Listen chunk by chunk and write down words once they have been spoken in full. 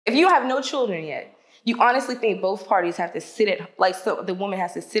If you have no children yet, you honestly think both parties have to sit at, like, so the woman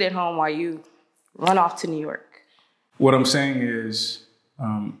has to sit at home while you run off to New York? What I'm saying is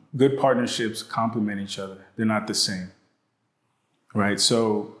good partnerships complement each other. They're not the same, right?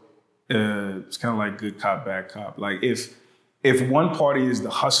 So it's kind of like good cop, bad cop. Like if one party is the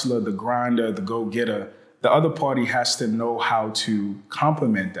hustler, the grinder, the go-getter, the other party has to know how to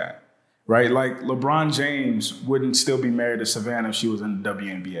complement that, right? Like LeBron James wouldn't still be married to Savannah if she was in the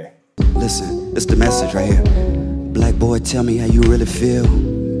WNBA. Listen, it's the message right here. Black boy, tell me how you really feel,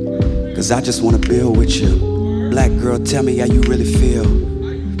 'cause I just wanna build with you. Black girl, tell me how you really feel.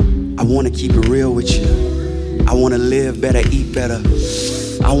 I wanna keep it real with you. I wanna live better, eat better.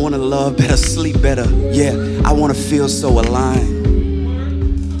 I wanna love better, sleep better. Yeah, I wanna feel so aligned.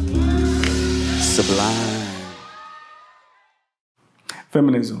 Sublime.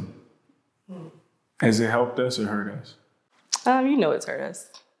 Feminism. Has it helped us or hurt us? You know it's hurt us.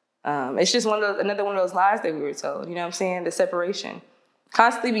 It's just another one of those lies that we were told. You know what I'm saying? The separation.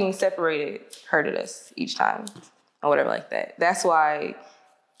 Constantly being separated hurted us each time or whatever like that. That's why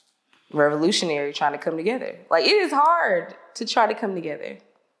revolutionary trying to come together. Like, it is hard to try to come together.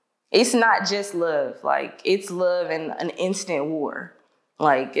 It's not just love. Like, it's love and an instant war.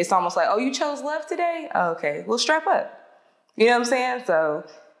 Like, it's almost like, oh, you chose love today? Oh, okay, well, strap up. You know what I'm saying? So,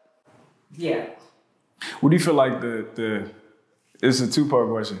 yeah. What do you feel like it's a two-part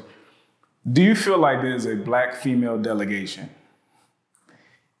question. Do you feel like there's a Black female delegation?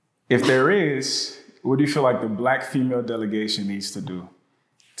 If there is, what do you feel like the Black female delegation needs to do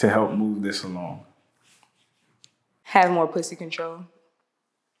to help move this along? Have more pussy control.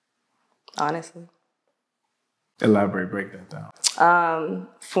 Honestly. Elaborate, break that down.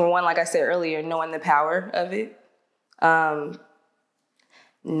 For one, like I said earlier, knowing the power of it.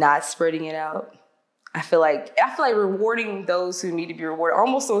 Not spreading it out. I feel like rewarding those who need to be rewarded,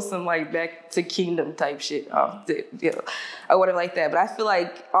 almost on some like back to kingdom type shit, or whatever like that. But I feel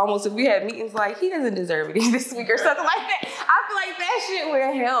like almost if we had meetings like, he doesn't deserve it this week or something like that, I feel like that shit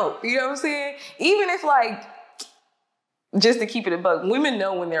would help. You know what I'm saying? Even if like, just to keep it a buck, women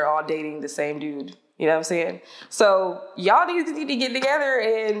know when they're all dating the same dude. You know what I'm saying? So y'all need to get together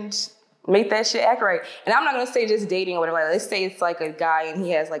and make that shit act right. And I'm not gonna say just dating or whatever. Like, let's say it's like a guy and he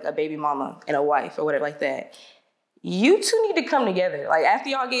has like a baby mama and a wife or whatever like that. You two need to come together. Like, after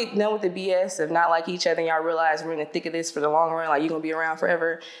y'all get done with the BS of not like each other and y'all realize we're in the thick of this for the long run, like you're gonna be around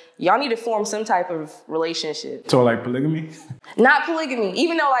forever, y'all need to form some type of relationship. So like polygamy? Not polygamy.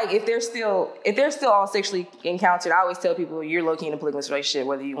 Even though like if they're still all sexually encountered, I always tell people you're low-key in a polygamous relationship,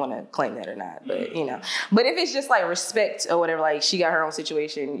 whether you want to claim that or not. But you know. But if it's just like respect or whatever, like she got her own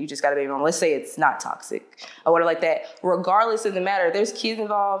situation, you just got a baby mama. Let's say it's not toxic or whatever like that. Regardless of the matter, there's kids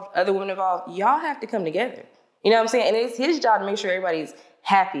involved, other women involved, y'all have to come together. You know what I'm saying? And it's his job to make sure everybody's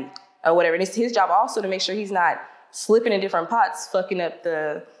happy or whatever. And it's his job also to make sure he's not slipping in different pots, fucking up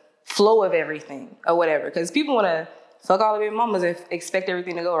the flow of everything or whatever. Because people want to fuck all the baby mamas and expect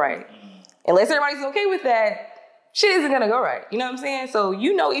everything to go right. Unless everybody's okay with that, shit isn't going to go right. You know what I'm saying? So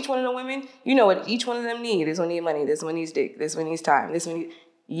you know each one of the women, you know what each one of them need. This one needs money. This one needs dick. This one needs time. This one needs...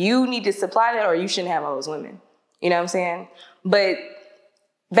 You need to supply that or you shouldn't have all those women. You know what I'm saying? But...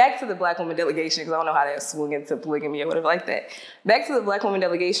 back to the Black woman delegation, because I don't know how that swung into polygamy or whatever like that. Back to the Black woman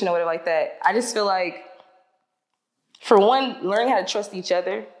delegation or whatever like that. I just feel like, for one, learning how to trust each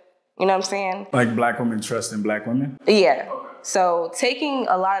other. You know what I'm saying? Like Black women trusting Black women? Yeah. So taking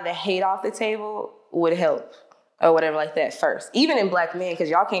a lot of the hate off the table would help or whatever like that first. Even in Black men, because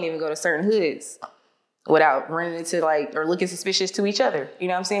y'all can't even go to certain hoods without running into like, or looking suspicious to each other. You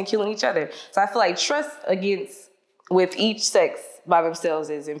know what I'm saying? Killing each other. So I feel like trust with each sex by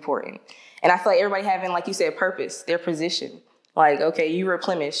themselves is important. And I feel like everybody having, like you said, purpose, their position. Like, okay, you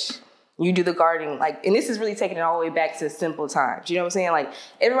replenish, you do the gardening. Like, and this is really taking it all the way back to simple times. You know what I'm saying? Like,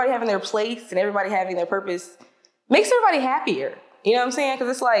 everybody having their place and everybody having their purpose makes everybody happier. You know what I'm saying? Because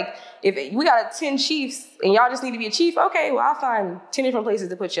it's like, if we got 10 chiefs and y'all just need to be a chief, okay, well, I'll find 10 different places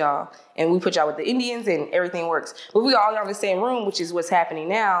to put y'all. And we put y'all with the Indians and everything works. But we all are in the same room, which is what's happening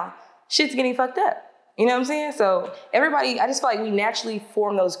now. Shit's getting fucked up. You know what I'm saying? So everybody, I just feel like we naturally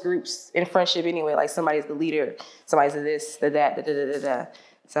form those groups in friendship anyway. Like somebody's the leader, somebody's the this, the that, da, da, da, da, da.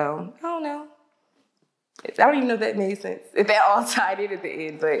 So I don't know. I don't even know if that made sense. If that all tied in at the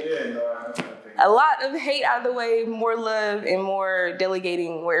end, but Yeah, no, I think a lot of hate out of the way, more love and more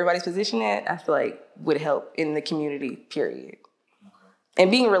delegating where everybody's positioned at, I feel like would help in the community, period. Okay. And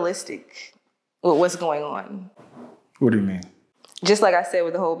being realistic with what's going on. What do you mean? Just like I said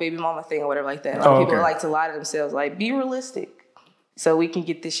with the whole baby mama thing or whatever like that. A lot of people like to lie to themselves. Like, be realistic so we can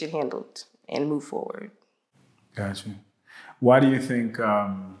get this shit handled and move forward. Gotcha. Why do you think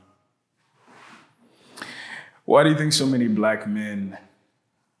Why do you think so many black men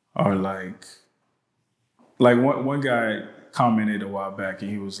are like one guy commented a while back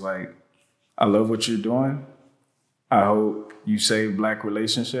and he was like, I love what you're doing. I hope you save black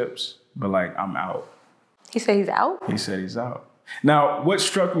relationships, but like, I'm out. He said he's out? He said he's out. Now, what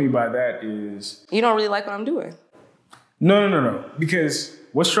struck me by that is... You don't really like what I'm doing? No. Because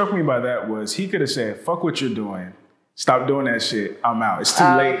what struck me by that was he could have said, fuck what you're doing. Stop doing that shit. I'm out. It's too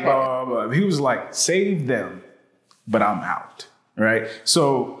late, okay. blah, blah, blah. He was like, save them, but I'm out, right?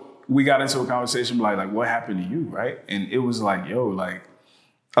 So we got into a conversation like what happened to you, right? And it was like, yo, like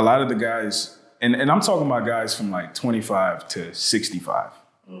a lot of the guys, and I'm talking about guys from like 25 to 65.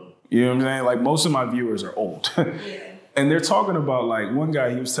 You know what I'm saying? Like most of my viewers are old. Yeah. And they're talking about like one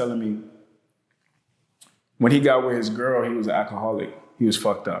guy, he was telling me when he got with his girl, he was an alcoholic. He was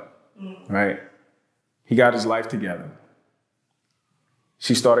fucked up, right? He got his life together.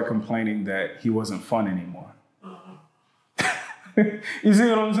 She started complaining that he wasn't fun anymore. You see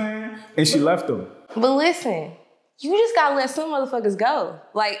what I'm saying? And she left him. But listen, you just gotta let some motherfuckers go.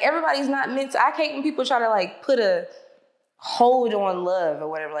 Like everybody's not meant to. I hate when people try to like put a hold on love or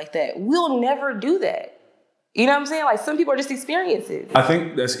whatever like that. We'll never do that. You know what I'm saying? Like some people are just experiences. I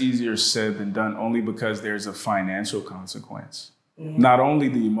think that's easier said than done only because there's a financial consequence. Not only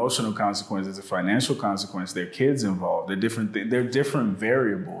the emotional consequence, there's a financial consequence. There are kids involved. There are different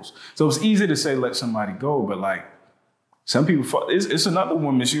variables. So it's easy to say let somebody go, but like some people, it's another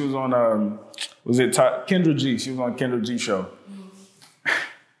woman. She was on, Kendra G? She was on Kendra G show.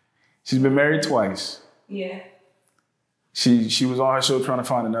 She's been married twice. Yeah. She was on her show trying to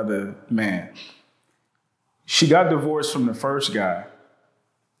find another man. She got divorced from the first guy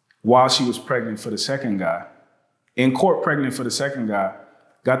while she was pregnant for the second guy. In court, pregnant for the second guy.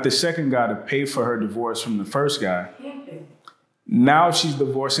 Got the second guy to pay for her divorce from the first guy. Now she's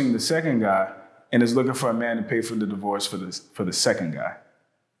divorcing the second guy and is looking for a man to pay for the divorce for the second guy.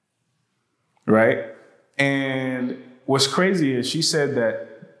 Right? And what's crazy is she said that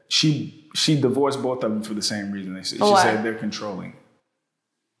she divorced both of them for the same reason. She said they're controlling.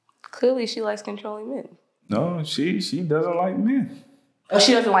 Clearly she likes controlling men. No, she doesn't like men. Oh,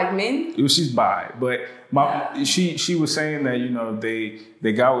 she doesn't like men? She's bi, but she was saying that, you know, they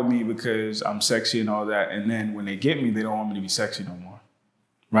got with me because I'm sexy and all that, and then when they get me, they don't want me to be sexy no more,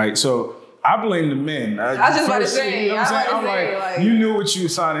 right? So I blame the men. I was just about to say, you know what I'm saying? I'm like, you knew what you were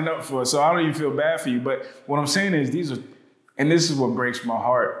signing up for, so I don't even feel bad for you. But what I'm saying is these are, and this is what breaks my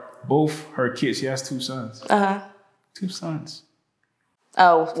heart. Both her kids, she has 2 sons. 2 sons.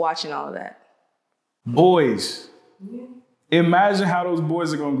 Oh, watching all of that. Boys. Imagine how those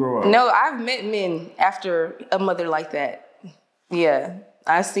boys are going to grow up. No, I've met men after a mother like that. Yeah,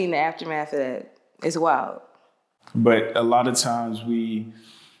 I've seen the aftermath of that. It's wild. But a lot of times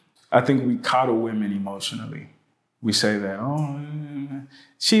I think we coddle women emotionally. We say that,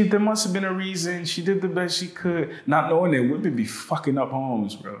 there must have been a reason. She did the best she could. Not knowing that women be fucking up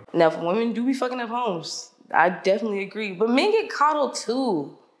homes, bro. Now, women do be fucking up homes. I definitely agree. But men get coddled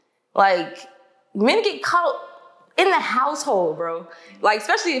too. Like, men get coddled in the household, bro. Like,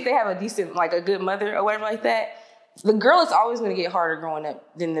 especially if they have a decent, like a good mother or whatever like that. The girl is always going to get harder growing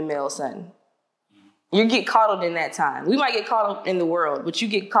up than the male son. You get coddled in that time. We might get coddled in the world, but you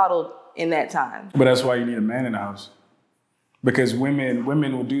get coddled in that time. But that's why you need a man in the house. Because women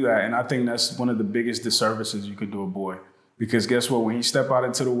will do that. And I think that's one of the biggest disservices you could do a boy. Because guess what? When you step out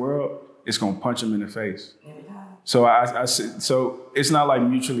into the world, it's going to punch him in the face. So so it's not like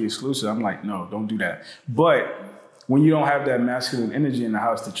mutually exclusive. I'm like, no, don't do that. But when you don't have that masculine energy in the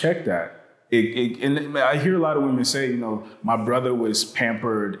house to check that, and I hear a lot of women say, you know, my brother was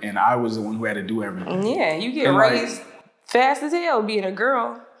pampered and I was the one who had to do everything. Yeah, you get raised fast as hell being a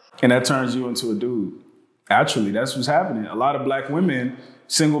girl. And that turns you into a dude. Actually, that's what's happening. A lot of black women,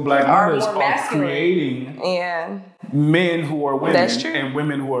 single black mothers, are creating men who are women and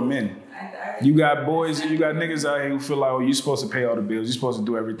women who are men. You got boys and you got niggas out here who feel like, you're supposed to pay all the bills. You're supposed to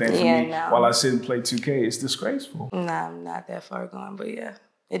do everything for me while I sit and play 2K. It's disgraceful. Nah, I'm not that far gone, but yeah,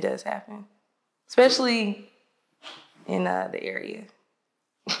 it does happen. Especially in the area.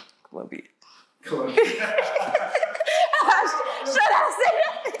 Columbia. Should I say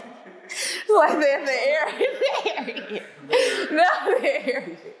that? Like the area. No, the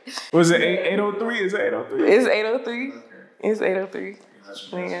area. Was it 803? Is it 803? It's 803. It's 803.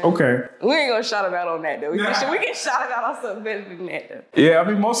 Yeah. Okay. We ain't gonna shout it out on that though. We can shout it out on something better than that though. Yeah, I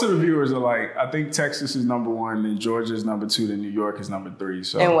mean most of the viewers are like, I think Texas is #1, then Georgia is #2, then New York is #3.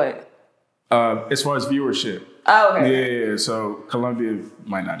 So and what? As far as viewership. Oh, okay. Yeah, so Columbia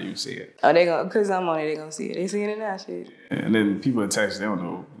might not even see it. Oh, they gonna, cause I'm on it, they gonna see it. They seeing it now, shit. Yeah, and then people in Texas, they don't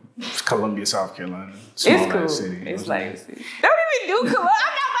know It's Columbia, South Carolina. Small It's cool. city. It's nice. Don't even do Columbia.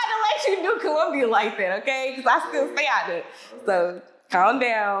 I'm not about to let you do Columbia like that, okay? Because I still stay out there. So calm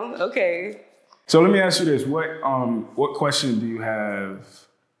down, okay? So let me ask you this: what question do you have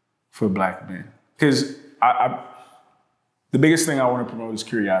for Black men? Because the biggest thing I want to promote is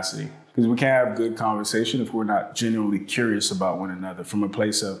curiosity. Because we can't have good conversation if we're not genuinely curious about one another from a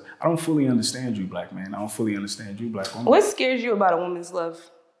place of, I don't fully understand you, Black man. I don't fully understand you, Black woman. What scares you about a woman's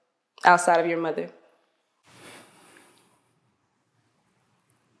love outside of your mother?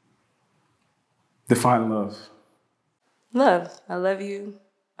 Define love. Love. I love you.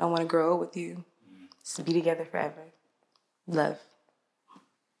 I want to grow up with you. Just to be together forever. Love.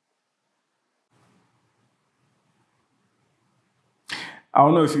 I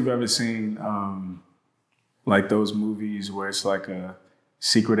don't know if you've ever seen like those movies where it's like a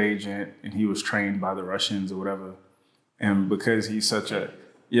secret agent and he was trained by the Russians or whatever. And because he's such a,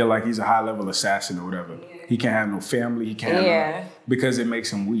 like he's a high level assassin or whatever, he can't have no family, he can't have because it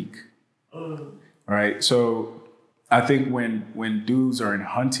makes him weak. Right? So I think when dudes are in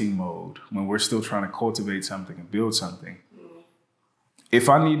hunting mode, when we're still trying to cultivate something and build something, if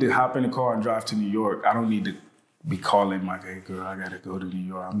I need to hop in the car and drive to New York, I don't need to be calling my, hey girl, I gotta go to New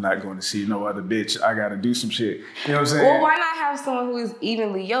York. I'm not going to see no other bitch. I gotta do some shit. You know what I'm saying? Well, why not have someone who is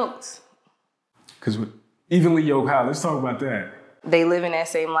evenly yoked? Because evenly yoked how? Let's talk about that. They live in that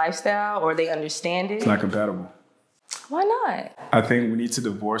same lifestyle or they understand it. It's not compatible. Why not? I think we need to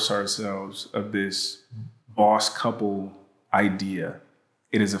divorce ourselves of this boss couple idea.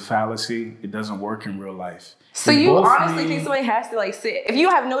 It is a fallacy. It doesn't work in real life. So you honestly think somebody has to like sit, if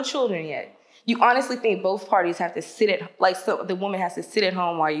you have no children yet, you honestly think both parties have to sit at, like, so the woman has to sit at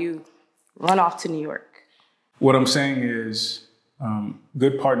home while you run off to New York? What I'm saying is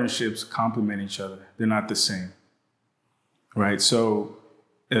good partnerships complement each other. They're not the same, right? So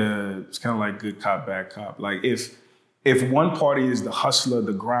it's kind of like good cop, bad cop. Like if one party is the hustler,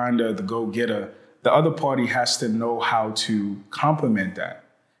 the grinder, the go-getter, the other party has to know how to complement that,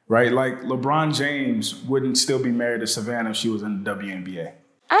 right? Like LeBron James wouldn't still be married to Savannah if she was in the WNBA.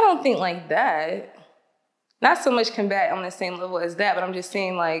 I don't think like that. Not so much combat on the same level as that, but I'm just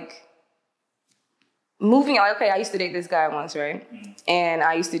saying like moving, like, okay, I used to date this guy once, right? And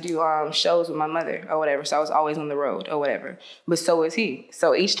I used to do shows with my mother or whatever, so I was always on the road or whatever. But so was he.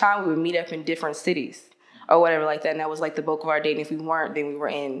 So each time we would meet up in different cities or whatever like that, and that was like the bulk of our dating. If we weren't, then we were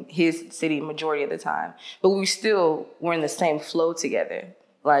in his city majority of the time. But we still were in the same flow together.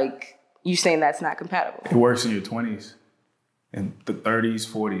 Like, you saying that's not compatible. It works in your 20s. In the 30s,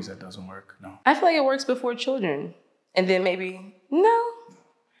 40s, that doesn't work, no. I feel like it works before children. And then maybe, no.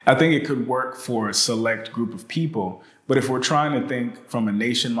 I think it could work for a select group of people. But if we're trying to think from a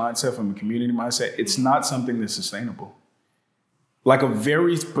nation mindset, from a community mindset, it's not something that's sustainable. Like a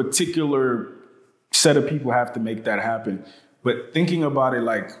very particular set of people have to make that happen. But thinking about it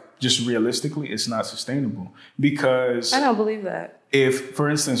like just realistically, it's not sustainable. Because I don't believe that. If, for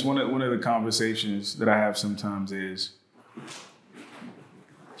instance, one of the conversations that I have sometimes is,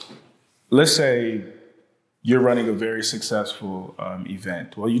 let's say you're running a very successful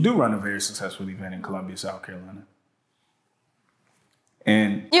event. Well, you do run a very successful event in Columbia, South Carolina.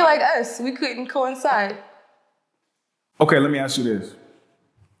 And you're like us. We couldn't coincide. Okay, let me ask you this.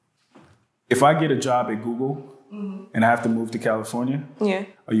 If I get a job at Google and I have to move to California,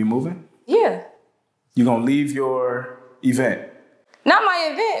 are you moving? Yeah. You're going to leave your event? Not my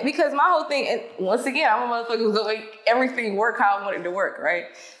event, because my whole thing, and once again, I'm a motherfucker who's going to make everything work how I want it to work, right?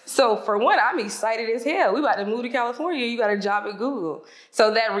 So for one, I'm excited as hell. We about to move to California. You got a job at Google.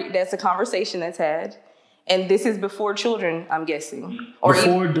 So that's a conversation that's had. And this is before children, I'm guessing. Or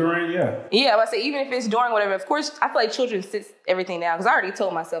before, during, Yeah, I say even if it's during whatever. Of course, I feel like children sits everything down because I already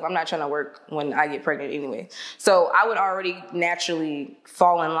told myself I'm not trying to work when I get pregnant anyway. So I would already naturally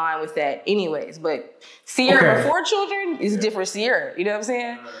fall in line with that anyways. But Sierra before children is different Sierra. You know what I'm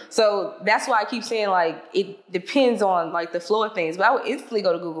saying? So that's why I keep saying like it depends on like the flow of things. But I would instantly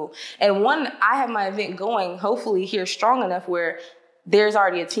go to Google. And I have my event going hopefully here strong enough where there's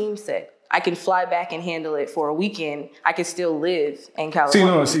already a team set. I can fly back and handle it for a weekend. I can still live in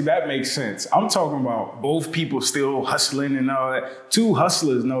California. See, that makes sense. I'm talking about both people still hustling and all that. Two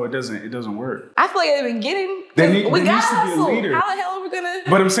hustlers, no, it doesn't work. I feel like at the beginning, we gotta hustle. How the hell are we gonna?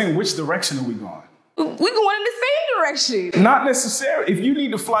 But I'm saying, which direction are we going? We're going in the same direction. Not necessarily. If you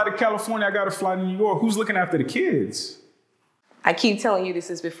need to fly to California, I gotta fly to New York. Who's looking after the kids? I keep telling you this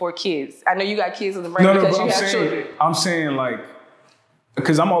is before kids. I know you got kids in the brain because you have children. I'm saying like,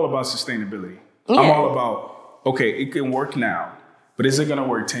 because I'm all about sustainability. Yeah. I'm all about, okay, it can work now, but is it going to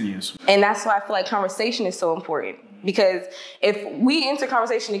work 10 years? And that's why I feel like conversation is so important. Because if we enter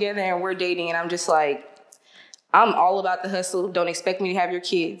conversation together and we're dating and I'm just like, I'm all about the hustle, don't expect me to have your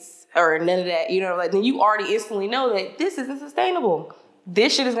kids or none of that, you know, like then you already instantly know that this isn't sustainable.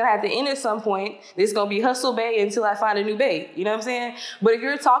 This shit is gonna have to end at some point. This is gonna be hustle bae until I find a new bae. You know what I'm saying? But if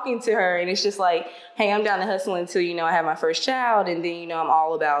you're talking to her and it's just like, hey, I'm down to hustle until, you know, I have my first child, and then, you know, I'm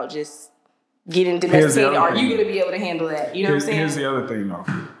all about just getting domesticated. Are you gonna be able to handle that? You know what I'm saying? Here's the other thing though.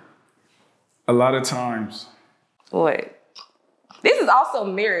 A lot of times. What? This is also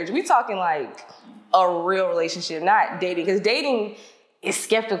marriage. We talking like a real relationship, not dating. Because dating is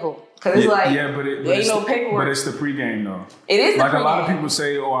skeptical. Because it's like, there ain't no paperwork. But it's the pregame, though. It is the like pregame. A lot of people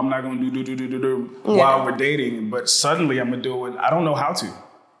say, oh, I'm not going to do while we're dating. But suddenly I'm going to do it. I don't know how to.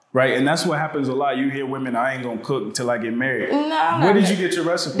 Right? And that's what happens a lot. You hear women, I ain't going to cook until I get married. No, where did you get your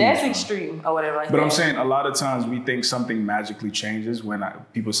recipe? That's extreme or whatever like that. But I'm saying a lot of times we think something magically changes when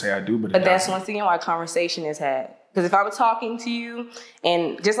people say I do, but that's once again why conversation is had. Because if I was talking to you,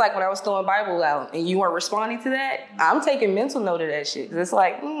 and just like when I was throwing Bible out and you weren't responding to that, I'm taking mental note of that shit. Because it's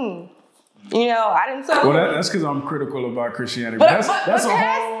like, you know, I didn't tell you. Well, that's because I'm critical about Christianity. But that's a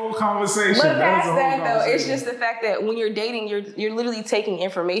whole conversation. But past that, though, it's just the fact that when you're dating, you're literally taking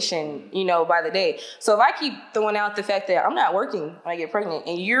information, you know, by the day. So if I keep throwing out the fact that I'm not working when I get pregnant,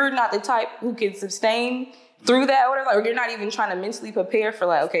 and you're not the type who can sustain through that or whatever, or you're not even trying to mentally prepare for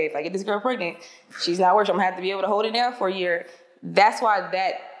like, okay, if I get this girl pregnant, she's not working, I'm gonna have to be able to hold it down for a year. That's why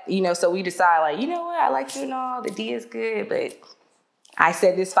that, you know, so we decide like, you know what, I like you and all, the D is good, but I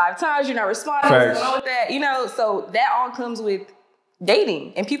said this 5 times, you're not responding, what's going on with that? You know, so that all comes with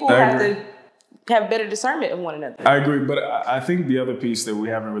dating, and people have to have better discernment of one another. I agree, but I think the other piece that we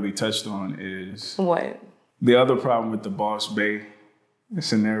haven't really touched on is what? The other problem with the boss bae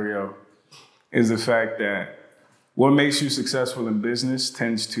scenario is the fact that what makes you successful in business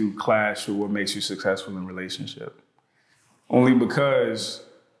tends to clash with what makes you successful in relationship. Only because,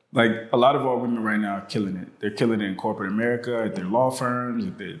 like, a lot of our women right now are killing it. They're killing it in corporate America, at their law firms,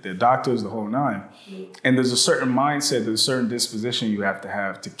 at their doctors, the whole nine. And there's a certain mindset, there's a certain disposition you have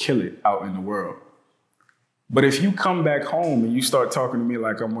to kill it out in the world. But if you come back home and you start talking to me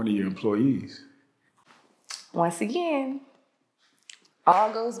like I'm one of your employees. Once again,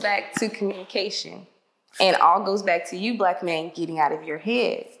 all goes back to communication. And all goes back to you, black man, getting out of your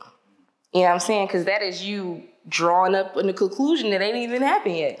head. You know what I'm saying? Because that is you drawing up in the conclusion that ain't even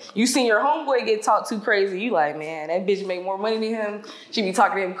happened yet. You seen your homeboy get talked too crazy. You like, man, that bitch make more money than him. She be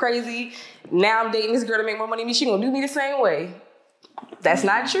talking to him crazy. Now I'm dating this girl to make more money than me. She gonna do me the same way. That's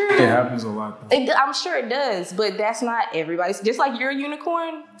not true. It happens a lot, though. I'm sure it does, but that's not everybody's. Just like you're a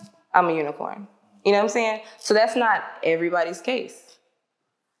unicorn, I'm a unicorn. You know what I'm saying? So that's not everybody's case.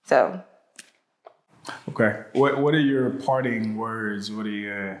 So, okay. What are your parting words? What are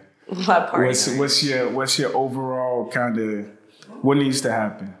your what's your overall kind of what needs to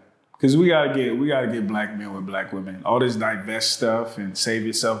happen? Because we gotta get black men with black women. All this divest stuff and save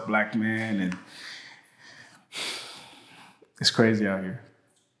yourself, black man, and it's crazy out here.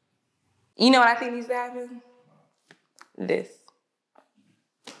 You know what I think needs to happen? This.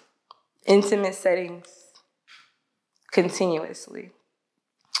 Intimate settings continuously.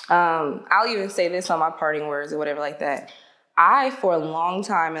 I'll even say this on my parting words or whatever like that. I, for a long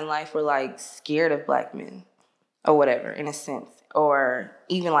time in life, were like scared of black men or whatever, in a sense, or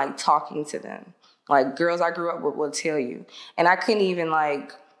even like talking to them. Like girls I grew up with will tell you. And I couldn't even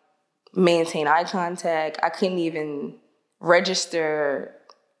like maintain eye contact. I couldn't even register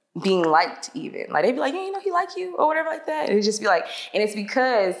being liked even. Like they'd be like, yeah, you know, he like you or whatever like that. And it'd just be like, and it's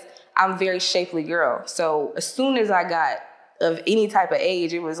because I'm a very shapely girl. So as soon as I got of any type of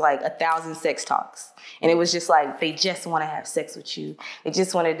age, it was like 1,000 sex talks. And it was just like, they just want to have sex with you. They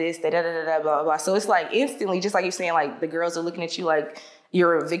just wanted this, da da da da blah, blah, blah. So it's like instantly, just like you're saying, like the girls are looking at you like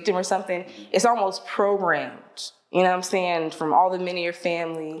you're a victim or something. It's almost programmed. You know what I'm saying? From all the men in your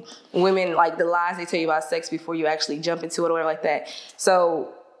family, women, like the lies they tell you about sex before you actually jump into it or whatever like that.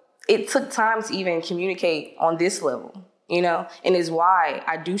 So it took time to even communicate on this level, you know? And is why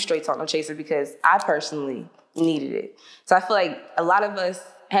I do Straight Talk No Chaser, because I personally needed it. So I feel like a lot of us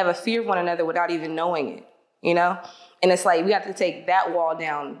have a fear of one another without even knowing it, you know? And it's like, we have to take that wall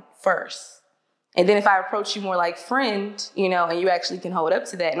down first. And then if I approach you more like friend, you know, and you actually can hold up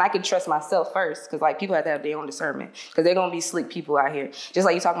to that, and I can trust myself first, because like people have to have their own discernment, because they're gonna be slick people out here. Just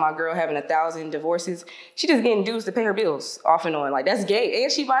like you talking about a girl having 1,000 divorces, she just getting dudes to pay her bills off and on. Like that's gay.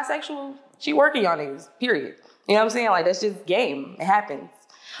 And she bisexual, she working on niggas, period. You know what I'm saying? Like that's just game. It happens.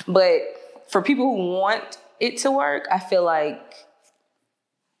 But for people who want it to work, I feel like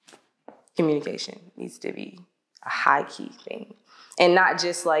communication needs to be a high key thing. And not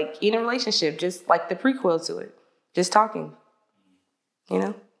just like in a relationship, just like the prequel to it. just talking. You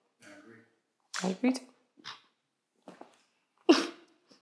know? I agree too.